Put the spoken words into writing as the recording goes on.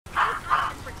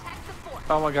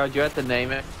Oh my god, you have to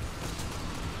name it.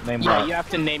 Name Yeah, what? you have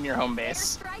to name your home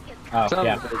base. Oh, Son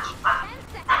yeah. of a bitch.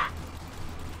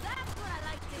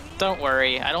 Don't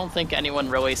worry, I don't think anyone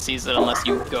really sees it unless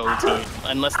they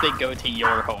go to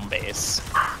your home base.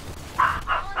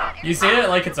 You say that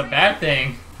like it's a bad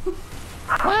thing.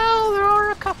 Well, there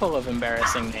are a couple of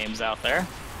embarrassing names out there.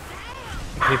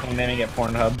 People naming it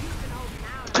Pornhub.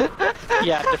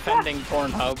 Yeah, defending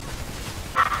Pornhub.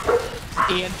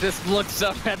 Ian just looks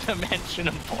up at the mention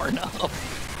of Pornhub.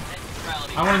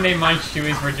 I want to name mine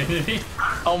Chewy's Virginity.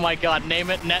 Oh my god, name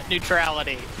it Net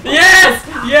Neutrality. Yes!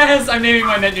 Yes! I'm naming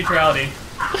my Net Neutrality.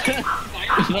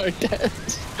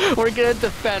 We're gonna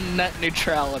defend Net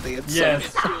Neutrality. It's Yes.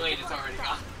 It's too late, it's already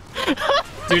gone.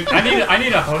 Dude, I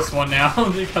need a host one now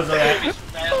because of that.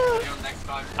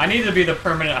 I need to be the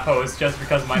permanent host just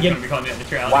because mine's gonna be called Net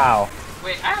Neutrality. Wow.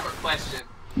 Wait, I have a question.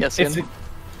 Yes, It's Ian?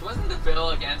 Wasn't the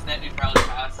bill against net neutrality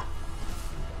passed?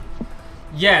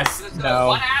 Yes. No.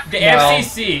 What happened? The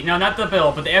FCC, no, not the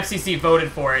bill, but the FCC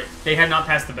voted for it. They had not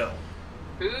passed the bill.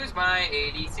 Who's my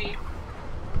ADC?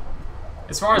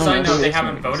 As far as I know, they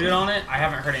haven't voted on it. I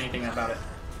haven't heard anything about it.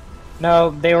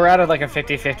 No, they were at like a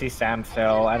 50-50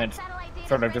 standstill, and it's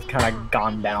sort of just kind of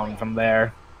gone down from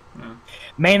there. Yeah.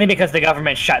 Mainly because the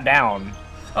government shut down.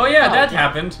 Oh yeah, that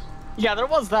happened. Yeah, there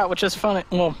was that, which is funny.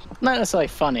 Well, not necessarily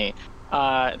funny.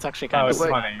 It's actually Oh, kind it's of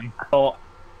funny. Well,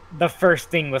 the first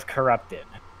thing was corrupted.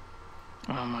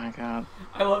 Oh my god.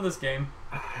 I love this game.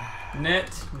 Net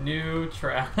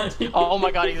Neutrality. Oh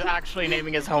my god, he's actually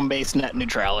naming his home base Net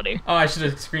Neutrality. Oh, I should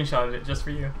have screenshotted it just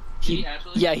for you. He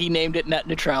actually? Yeah, he named it Net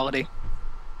Neutrality.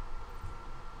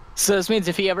 So this means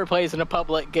if he ever plays in a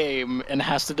public game and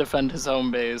has to defend his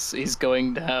home base, he's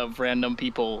going to have random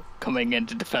people coming in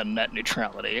to defend Net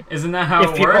Neutrality. Isn't that how If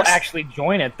it people works? actually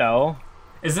join it, though.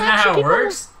 Isn't that how it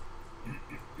works?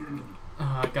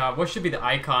 Oh god, what should be the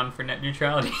icon for net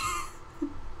neutrality? Oh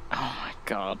my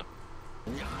god.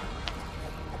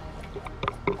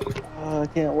 I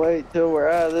can't wait till we're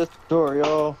out of this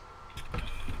tutorial.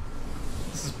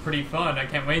 This is pretty fun. I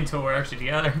can't wait until we're actually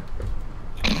together.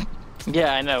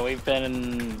 Yeah, I know, we've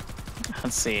been...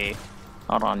 Let's see.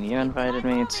 Hold on, you invited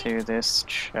me to this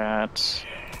chat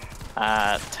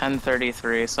at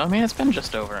 10:33, so I mean, it's been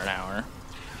just over an hour.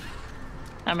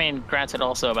 I mean, granted,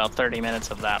 also about 30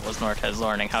 minutes of that was Nortez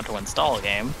learning how to install a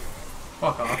game.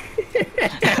 Fuck off.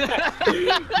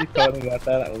 You told me about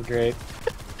that. That was great.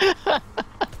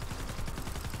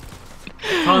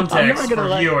 Context for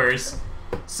like... viewers.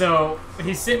 So,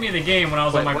 he sent me the game when I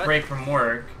was on my break from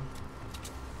work.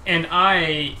 And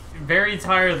I very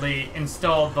tiredly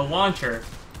installed the launcher.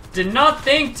 Did not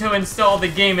think to install the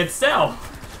game itself.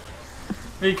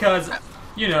 Because,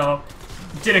 you know,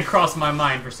 didn't cross my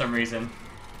mind for some reason.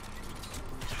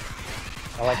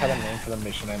 I like how the name for the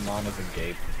mission I'm on is a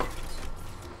gape.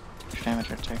 Damage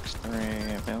takes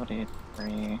 3, ability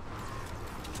 3.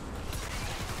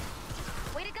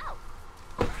 Way to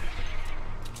go!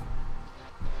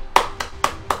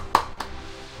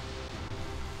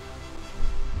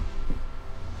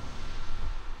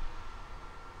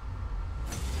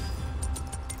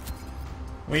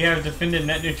 We have defended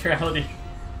net neutrality.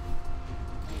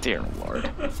 Dear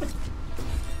lord.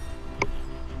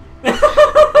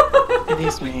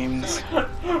 These memes.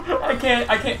 I can't,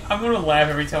 I'm gonna laugh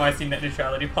every time I see net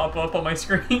neutrality pop up on my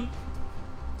screen.